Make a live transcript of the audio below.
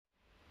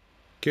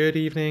Good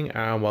evening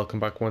and welcome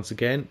back once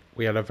again.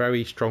 We had a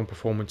very strong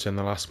performance in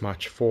the last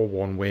match,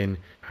 4-1 win,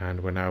 and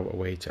we're now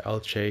away to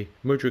Elche.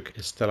 Mudryk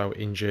is still out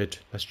injured.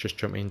 Let's just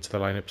jump into the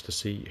lineups to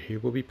see who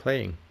will be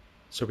playing.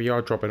 So we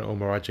are dropping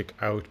Omaragic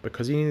out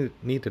because he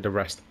needed a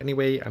rest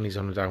anyway and he's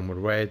on a downward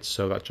red,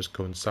 so that just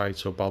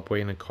coincides. So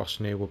Balbuena and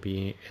Cosner will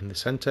be in the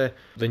centre.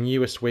 The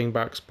newest wing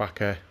backs,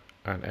 Baka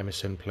and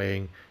Emerson,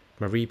 playing.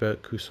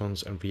 Mariba,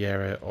 Cousins and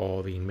Vieira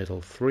are the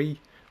middle three,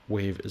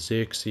 with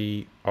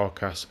Zirkzee,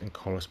 Arcas and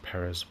Carlos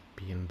Perez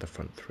being the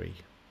front three.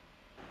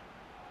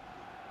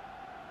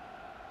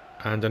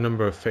 And a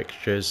number of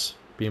fixtures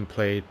being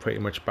played pretty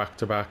much back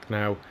to back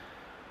now,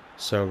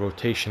 so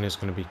rotation is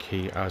going to be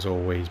key as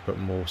always, but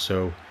more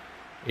so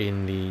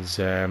in these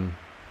early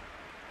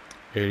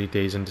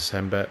days in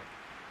December.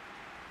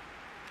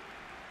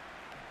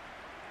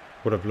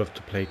 Would have loved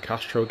to play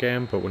Castro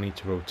again, but we need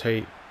to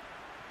rotate.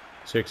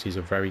 Zirkzee is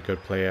a very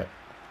good player.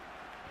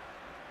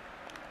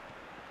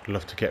 I'd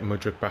love to get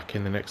Mudryk back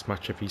in the next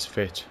match if he's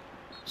fit.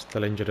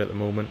 Still injured at the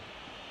moment.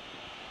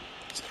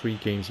 It's 3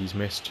 games he's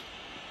missed.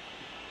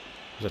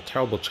 It was a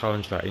terrible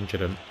challenge that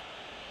injured him.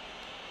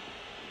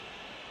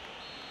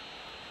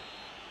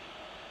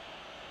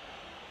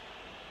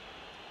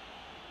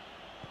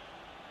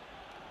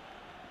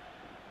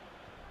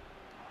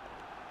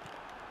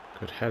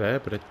 Good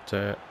header, but it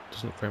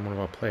doesn't frame one of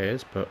our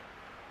players, but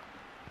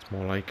it's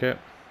more like it.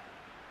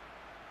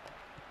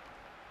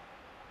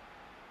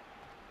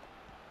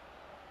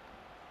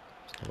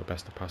 Not the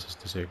best of passes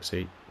to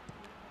Zirkzee.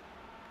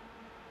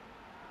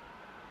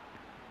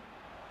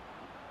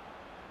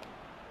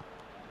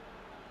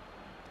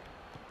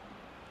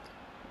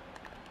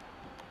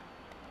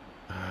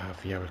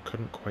 Vieira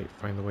couldn't quite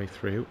find the way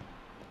through.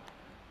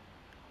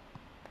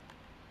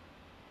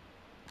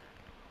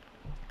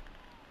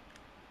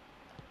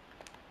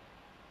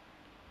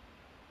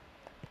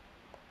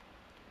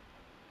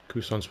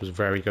 Cousins was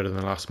very good in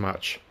the last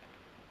match.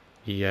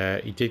 He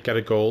did get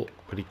a goal,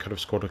 but he could have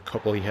scored a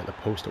couple. He hit the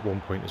post at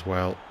one point as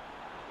well.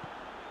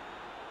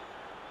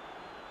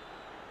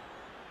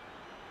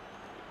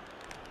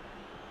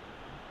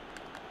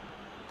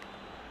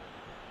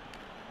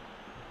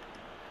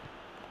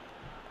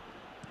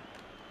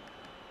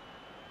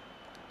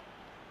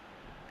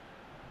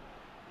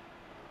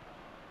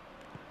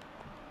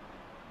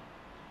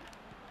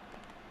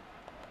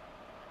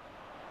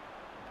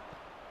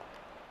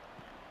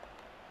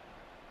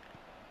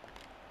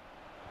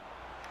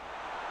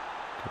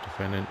 Good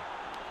defending.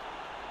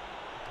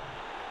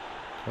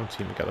 Can't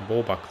seem to get the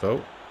ball back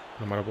though,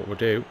 no matter what we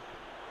do.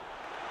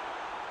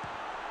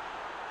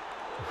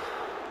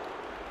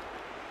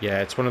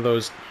 Yeah, it's one of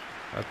those,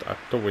 I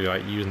don't really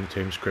like using the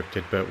term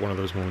scripted, but one of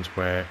those moments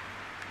where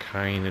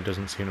kind of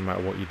doesn't seem, no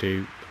matter what you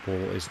do, the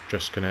ball is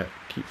just going to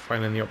keep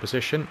finding the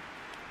opposition.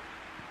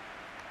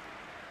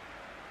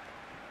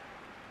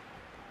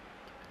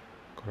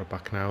 Got her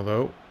back now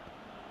though.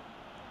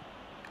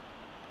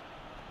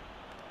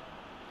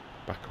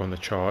 Back on the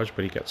charge,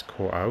 but he gets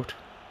caught out.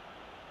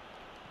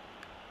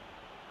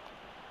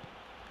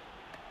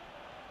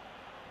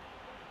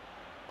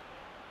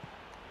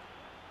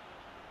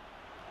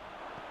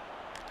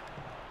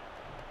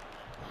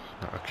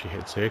 That actually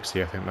hit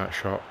Zirkzee, I think, that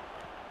shot.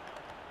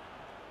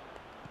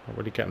 Not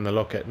really getting the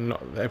look at,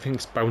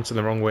 everything's bouncing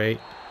the wrong way.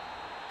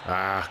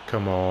 Ah,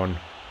 come on.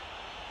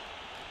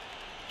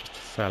 Just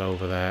fell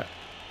over there.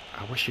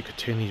 I wish you could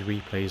turn these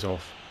replays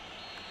off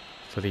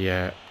for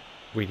the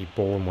really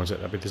boring ones. I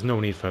mean, there's no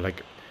need for,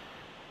 like,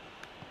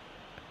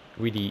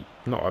 really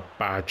not a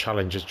bad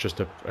challenge. It's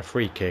just a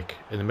free kick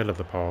in the middle of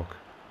the park.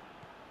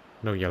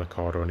 No yellow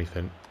card or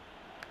anything.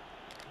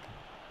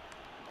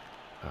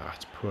 Ah,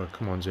 it's poor.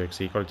 Come on,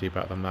 Zirkzee, you've got to do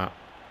better than that.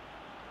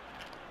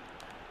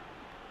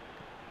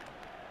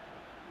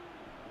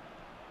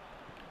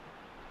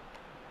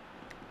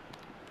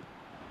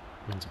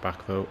 Wins it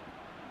back though.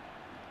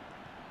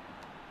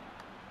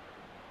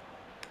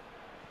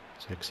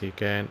 Zirkzee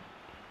again.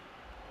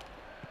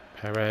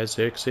 Perez,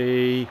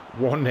 Zirkzee,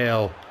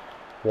 1-0.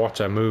 What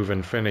a move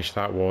and finish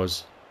that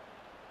was.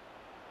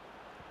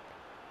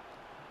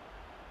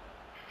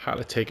 Had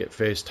to take it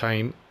first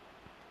time.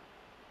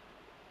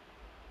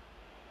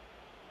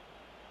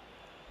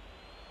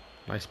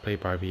 Nice play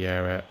by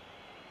Vieira.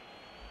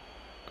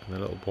 And the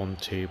little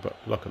 1-2, but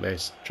look at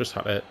this. Just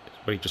had it,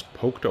 well, he just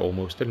poked it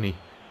almost, didn't he?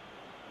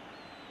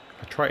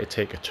 I tried to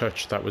take a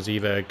touch that was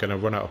either going to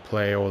run out of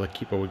play or the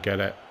keeper would get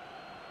it.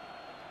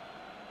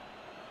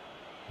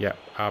 Yeah,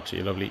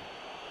 absolutely lovely.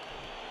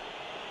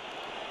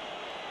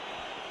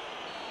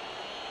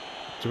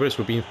 To be honest,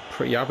 we've been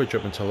pretty average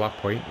up until that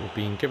point. We've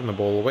been giving the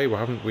ball away. We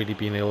haven't really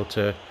been able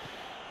to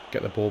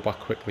get the ball back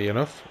quickly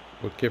enough.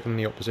 We've given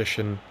the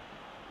opposition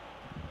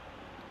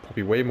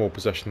probably way more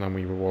possession than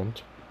we would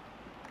want,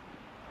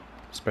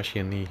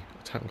 especially in the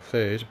attacking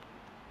third.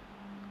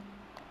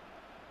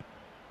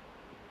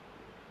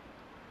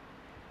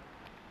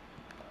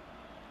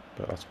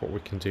 But that's what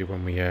we can do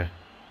when we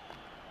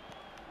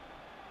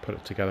put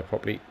it together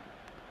properly.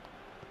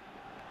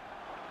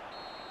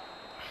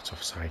 It's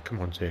offside.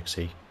 Come on,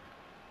 Zirkzee.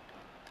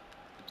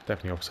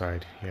 definitely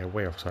offside. Yeah,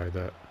 way offside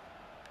there.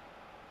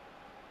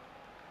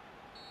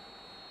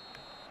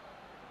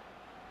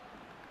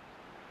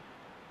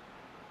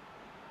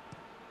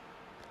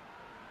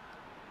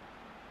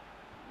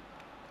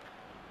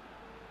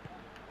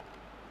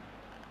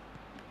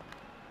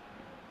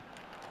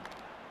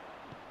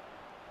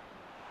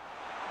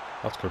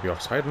 That's going to be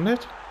offside, isn't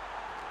it?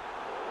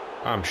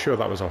 I'm sure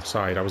that was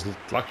offside. I was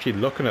actually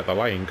looking at the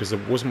line because there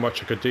wasn't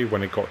much I could do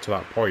when it got to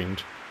that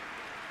point.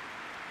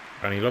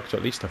 And he looked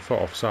at least a foot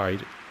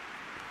offside.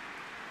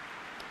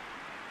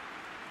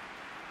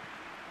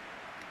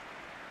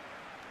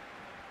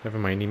 Never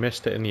mind, he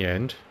missed it in the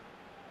end.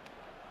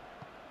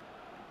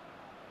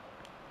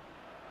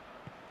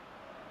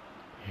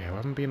 Yeah, we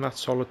haven't been that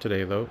solid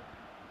today though.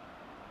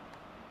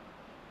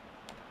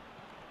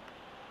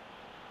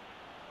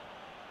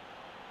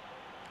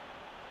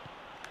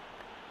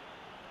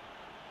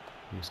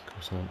 These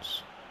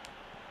croissants.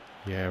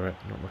 Yeah,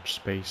 not much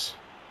space.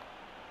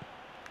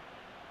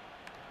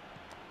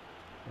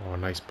 Oh,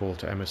 nice ball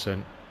to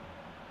Emerson.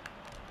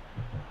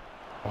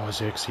 Oh,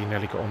 Zirkzee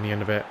nearly got on the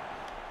end of it.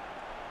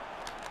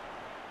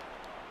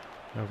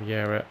 Now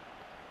Vieira.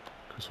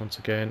 Croissants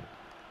again.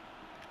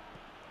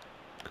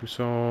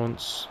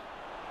 Croissants.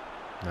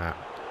 Nah.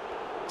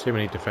 Too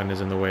many defenders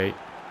in the way.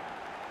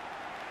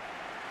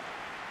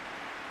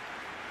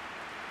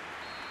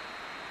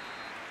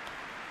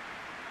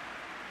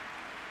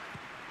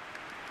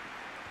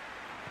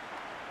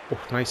 Oh,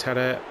 nice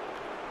header.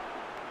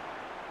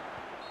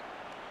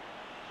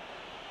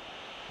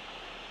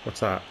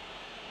 What's that?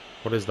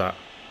 What is that?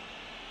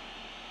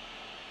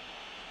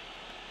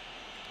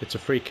 It's a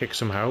free kick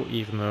somehow,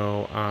 even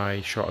though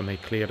I shot and they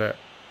cleared it,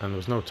 and there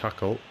was no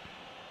tackle.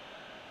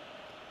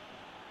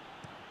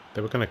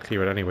 They were going to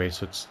clear it anyway,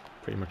 so it's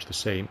pretty much the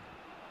same.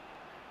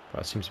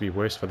 But it seems to be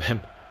worse for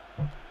them.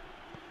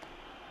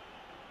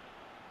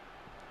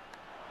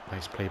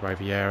 Nice play by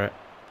Vieira.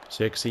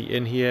 Zirkzee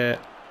in here.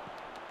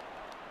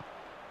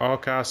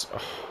 Arcas.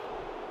 Oh.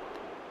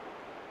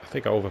 I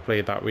think I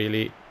overplayed that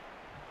really.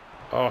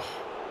 Oh.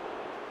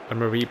 And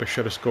Mariba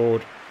should have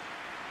scored.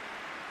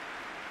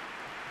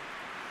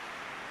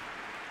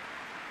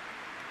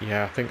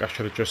 Yeah, I think I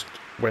should have just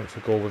went for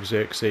goal with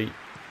Zirkzee.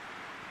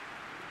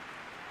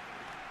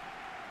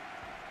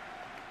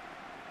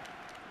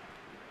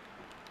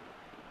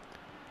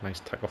 Nice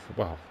tackle from,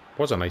 well,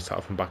 was a nice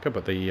tackle from Bakker,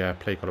 but the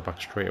play got it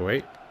back straight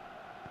away.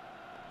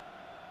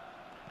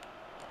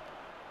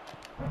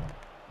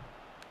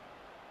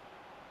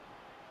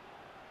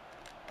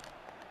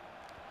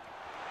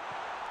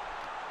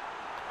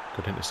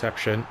 Good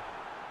interception.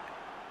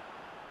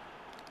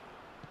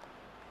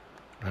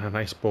 And a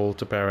nice ball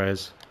to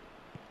Perez.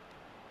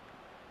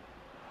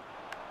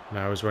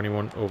 Now is there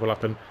anyone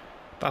overlapping?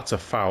 That's a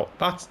foul.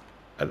 That's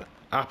an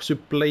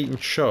absolute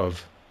blatant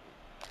shove.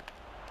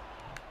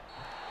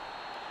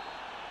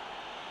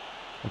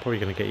 I'm probably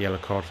going to get a yellow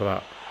card for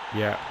that.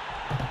 Yeah.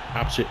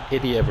 Absolute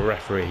idiot of a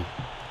referee.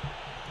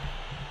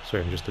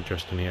 Sorry, I'm just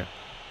adjusting here.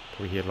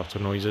 Probably hear lots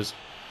of noises.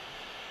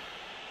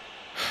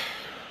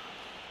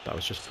 That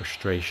was just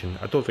frustration.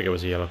 I don't think it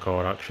was a yellow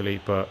card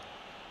actually, but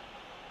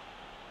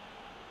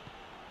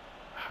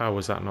how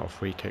was that not a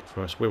free kick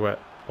for us? We were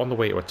on the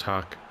way to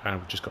attack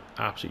and we just got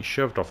absolutely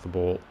shoved off the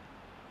ball.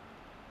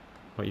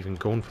 Not even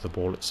going for the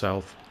ball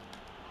itself.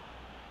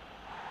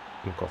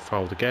 We've got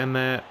fouled again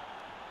there.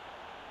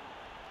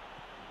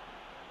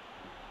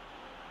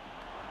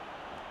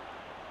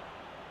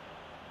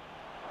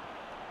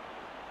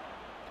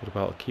 Did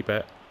well to keep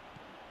it.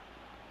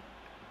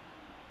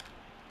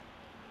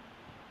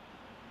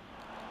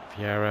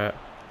 Vieira.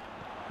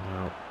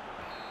 No.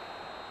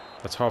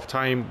 That's half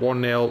time.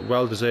 1-0.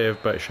 Well deserved,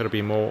 but it should have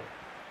been more.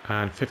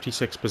 And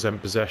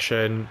 56%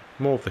 possession.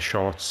 More of the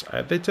shots.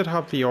 They did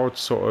have the odd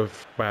sort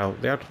of, well,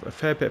 they had a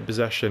fair bit of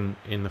possession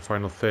in the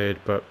final third,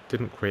 but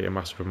didn't create a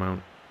massive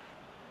amount.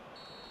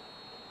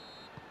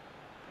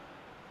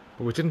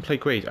 But we didn't play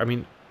great. I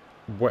mean,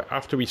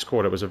 after we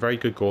scored, it was a very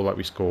good goal that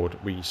we scored.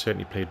 We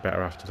certainly played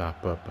better after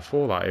that, but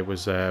before that it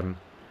was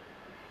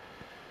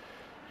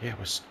yeah, it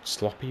was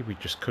sloppy. We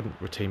just couldn't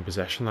retain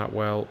possession that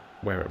well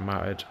where it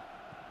mattered.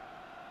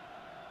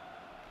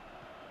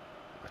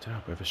 I don't know,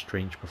 a bit of a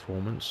strange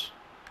performance.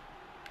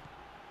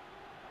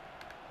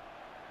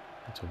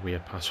 That's a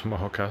weird pass from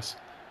Arcas.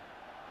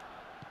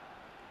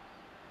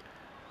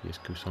 Here's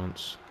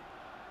Cousins.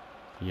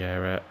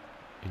 Vieira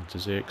into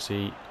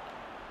Zirkzee.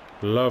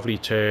 Lovely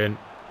turn.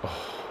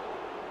 Oh.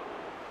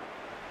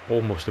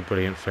 Almost a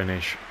brilliant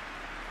finish.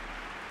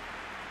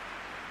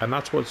 And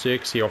that's what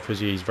Zirkzee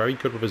offers you. He's very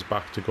good with his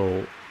back to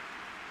goal.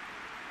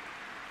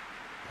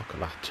 Look at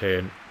that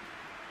turn.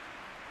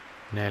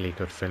 Nearly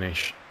good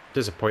finish.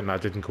 Disappointing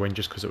that didn't go in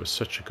just because it was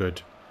such a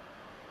good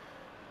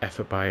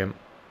effort by him.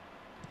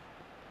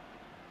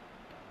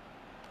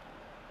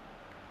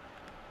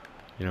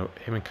 You know,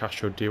 him and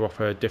Castro do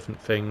offer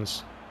different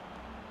things.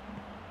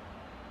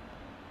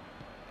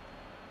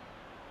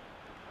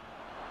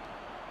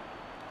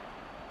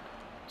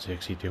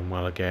 Zirkzee doing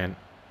well again.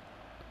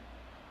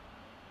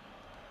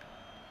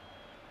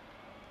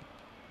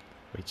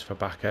 Waits for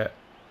Bakker.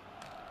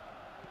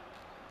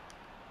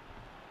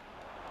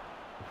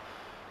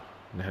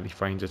 Nearly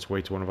finds its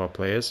way to one of our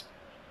players.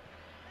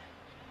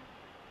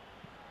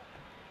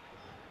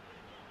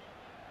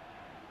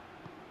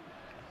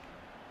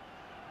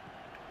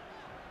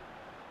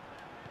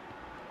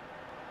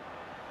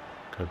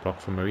 Good block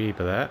from Mariba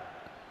there.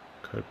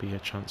 Could be a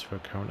chance for a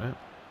counter.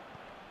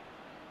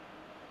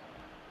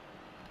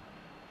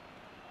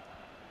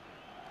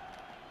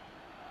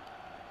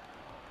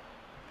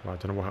 Well, I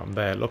don't know what happened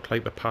there. It looked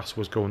like the pass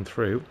was going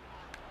through.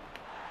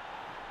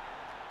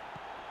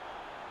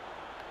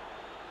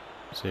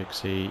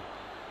 Zirkzee.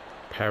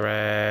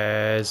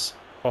 Perez.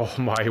 Oh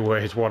my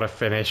word, what a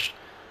finish.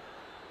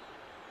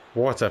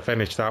 What a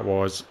finish that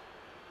was.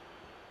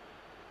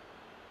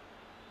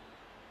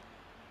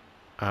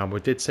 And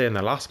we did say in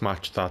the last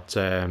match that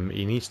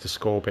he needs to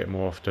score a bit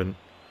more often.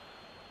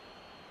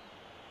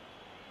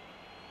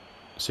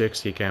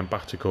 Zirkzee again,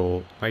 back to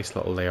goal. Nice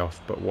little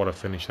layoff, but what a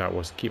finish that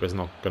was. The keeper's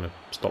not going to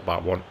stop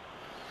that one.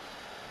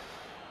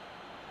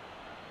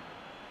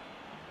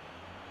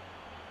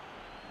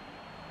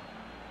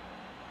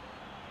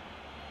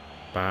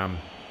 Bam.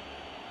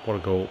 What a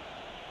goal.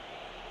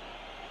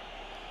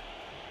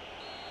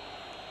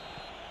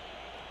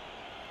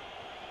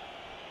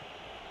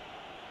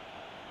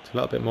 It's a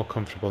little bit more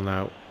comfortable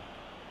now.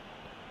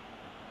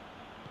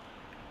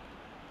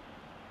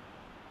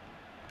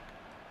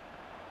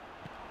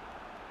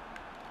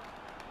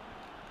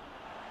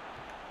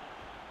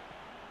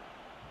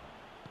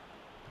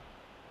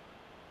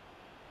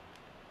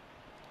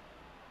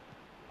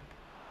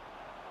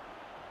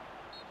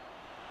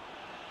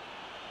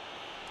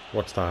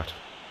 What's that?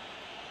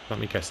 Let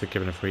me guess, they're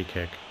giving a free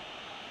kick.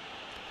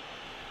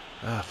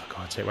 Ah, for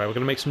God's sake. Right, we're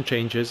going to make some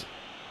changes.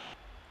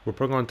 We'll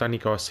bring on Danny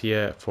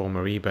Garcia for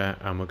Mariba,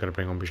 and we're going to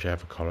bring on Boucher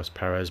for Carlos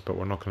Perez, but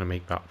we're not going to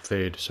make that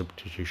third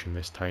substitution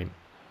this time.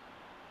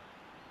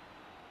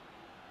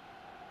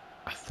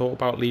 I thought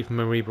about leaving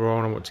Mariba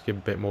on. I want to give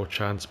him a bit more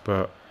chance,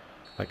 but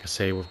like I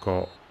say, we've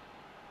got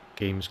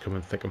games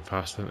coming thick and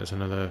fast. I think there's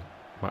another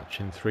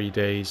match in 3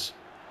 days,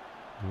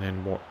 and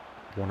then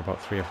one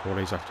about 3 or 4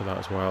 days after that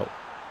as well.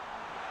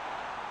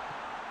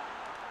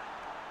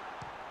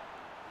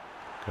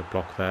 Good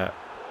block there.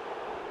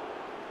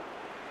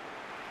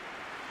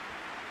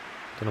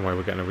 Don't know why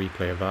we're getting a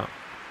replay of that.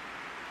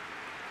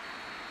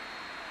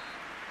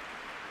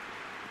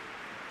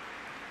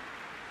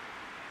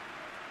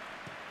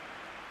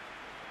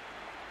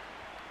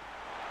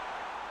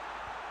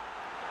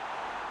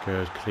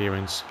 Good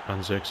clearance,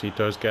 and Zirkzee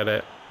does get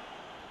it.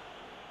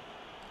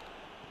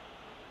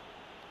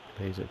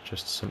 Plays it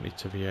just simply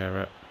to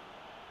Vieira.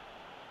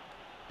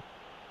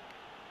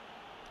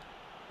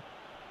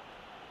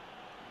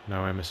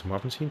 Now Emerson. We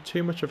haven't seen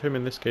too much of him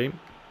in this game.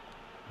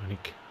 And he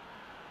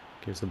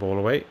gives the ball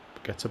away,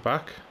 but gets it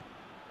back.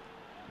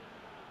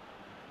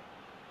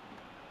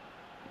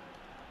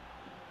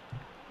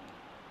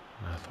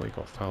 I thought he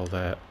got fouled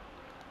there.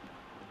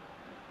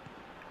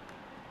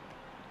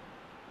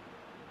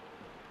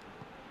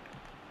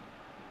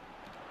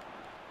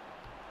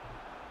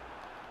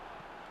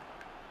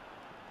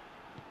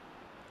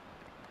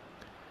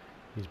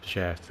 He's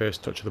Boucher,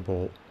 first touch of the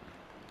ball.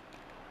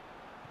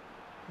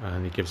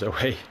 And he gives it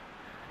away.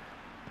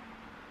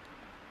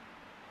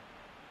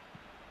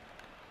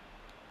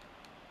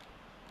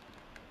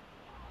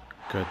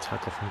 Good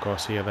tackle from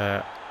Garcia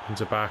there. Wins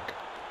it back.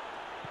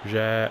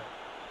 Boucher.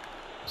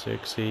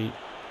 Zirkzee.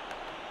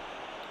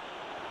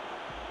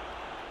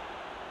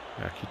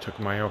 I actually took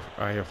my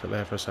eye off it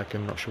there for a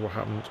second. Not sure what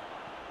happened.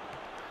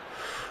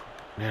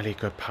 Nearly a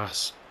good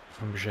pass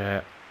from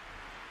Boucher.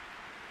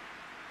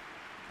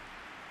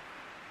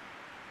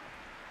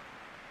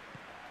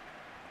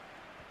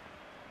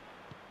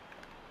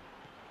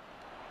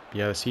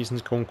 Yeah, the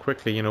season's going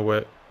quickly. You know,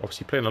 we're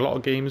obviously playing a lot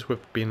of games.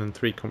 We've been in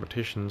 3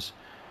 competitions.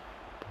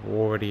 But we're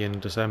already in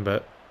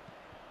December.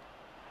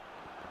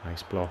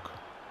 Nice block.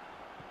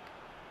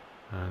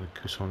 And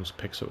Cousins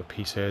picks up the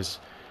pieces.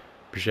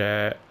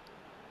 Boucher.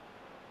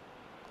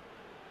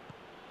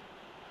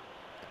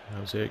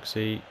 Now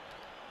Zirkzee.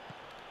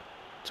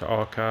 To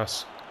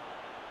Arcas.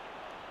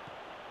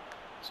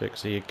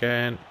 Zirkzee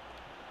again.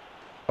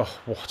 Oh,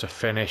 what a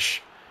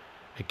finish.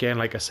 Again,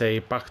 like I say,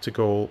 back to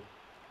goal.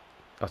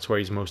 That's where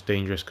he's most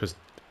dangerous, because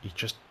he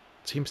just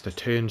seems to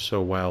turn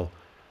so well.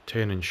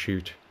 Turn and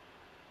shoot.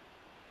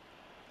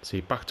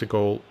 See, back to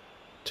goal.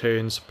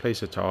 Turns,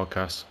 plays it to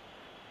Arcas.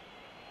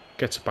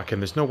 Gets it back in.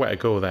 There's nowhere to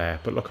go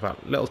there. But look at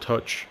that. Little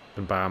touch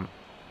and bam.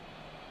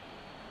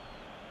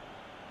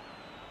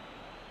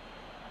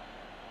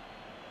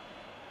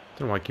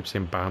 Don't know why I keep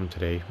saying bam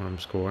today when I'm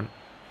scoring.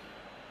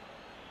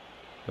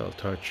 Little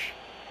touch.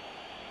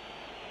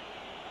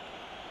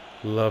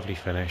 Lovely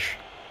finish.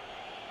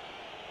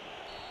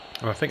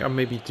 I think I'm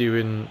maybe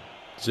doing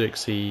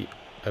Zirkzee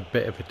a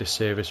bit of a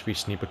disservice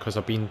recently, because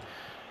I've been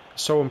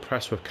so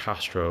impressed with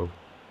Castro,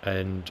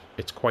 and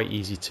it's quite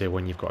easy to,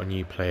 when you've got a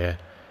new player,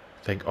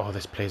 think, oh,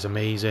 this player's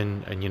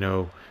amazing, and you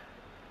know,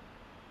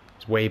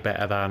 it's way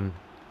better than,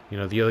 you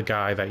know, the other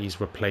guy that he's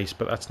replaced,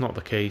 but that's not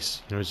the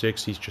case. You know,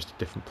 Zirkzee's just a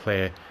different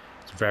player.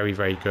 It's very,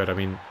 very good. I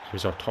mean, he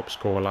was our top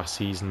scorer last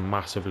season,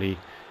 massively.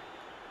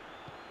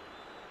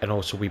 And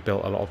also we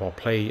built a lot of our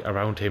play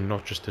around him,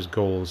 not just his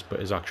goals, but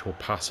his actual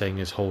passing,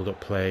 his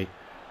hold-up play.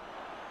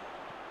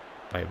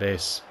 Like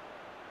this.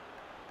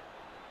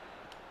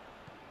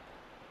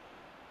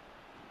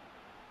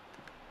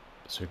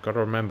 So we've got to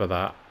remember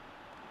that.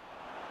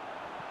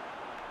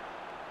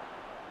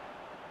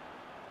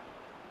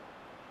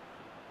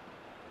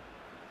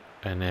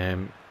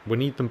 And we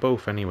need them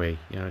both anyway.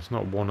 You know, it's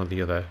not one or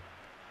the other.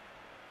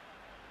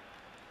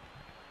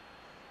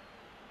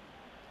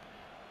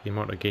 The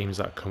amount of games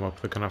that come up,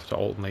 they're going to have to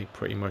alternate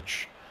pretty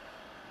much.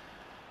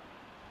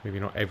 Maybe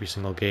not every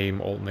single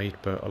game alternate,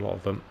 but a lot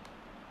of them.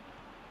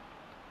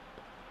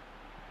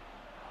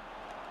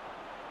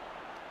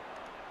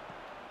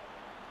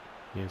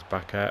 Here's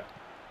back at.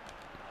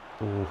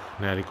 Ooh,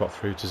 nearly got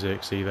through to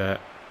Zirkzee there.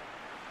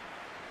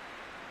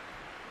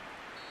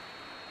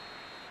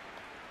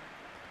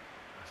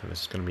 I think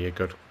this is going to be a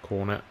good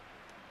corner.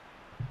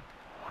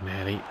 Oh,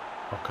 nearly.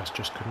 Okas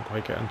just couldn't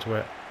quite get into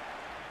it.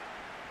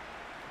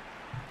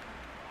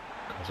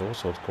 There's all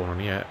sorts going on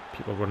here.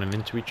 People running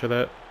into each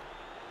other.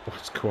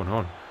 What's going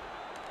on?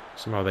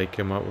 Somehow they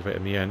came out with it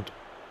in the end.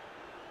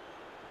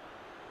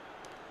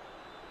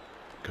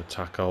 Good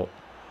tackle.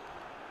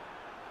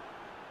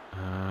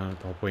 And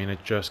Balbuena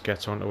just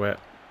gets onto it.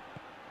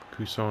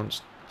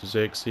 Coussons to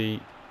Zirkzee.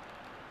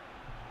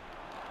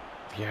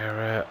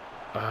 Vieira.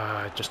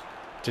 Just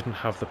didn't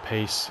have the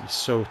pace. He's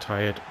so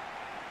tired.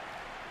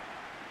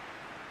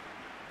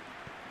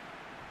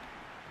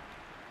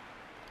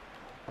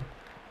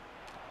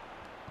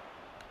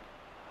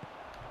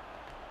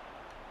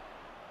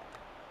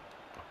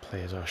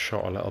 Players are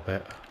shot a little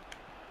bit.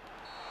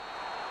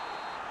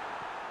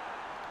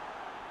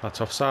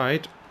 That's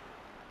offside.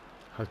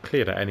 I've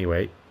cleared it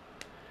anyway.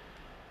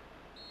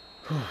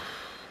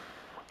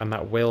 And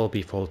that will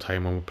be full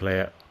time when we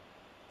play it.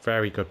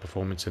 Very good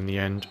performance in the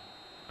end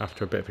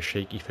after a bit of a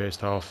shaky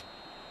first half.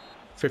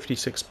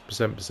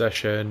 56%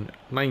 possession,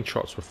 9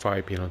 shots with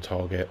 5 being on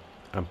target,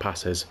 and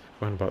passes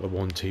around about the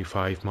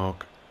 1-2-5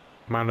 mark.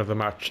 Man of the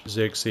match,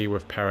 Zirkzee,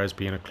 with Perez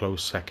being a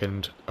close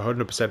second.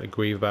 100%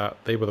 agree with that.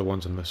 They were the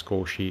ones on the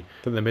score sheet.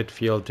 Then the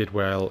midfield did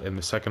well in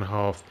the second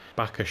half.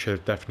 Baka should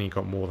have definitely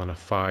got more than a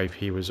 5.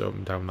 He was up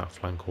and down that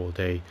flank all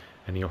day,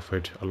 and he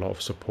offered a lot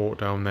of support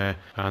down there.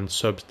 And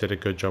subs did a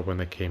good job when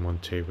they came on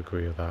too.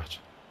 Agree with that.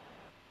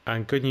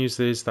 And good news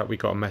is that we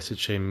got a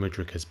message saying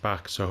Mudryk is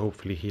back, so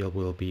hopefully he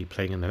will be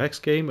playing in the next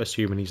game,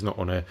 assuming he's not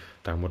on a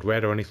downward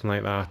red or anything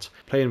like that.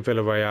 Playing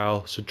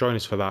Villarreal, so join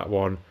us for that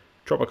one.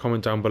 Drop a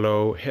comment down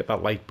below, hit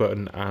that like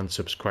button and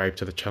subscribe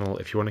to the channel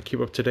if you want to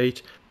keep up to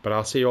date. But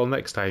I'll see you all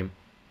next time.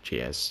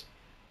 Cheers.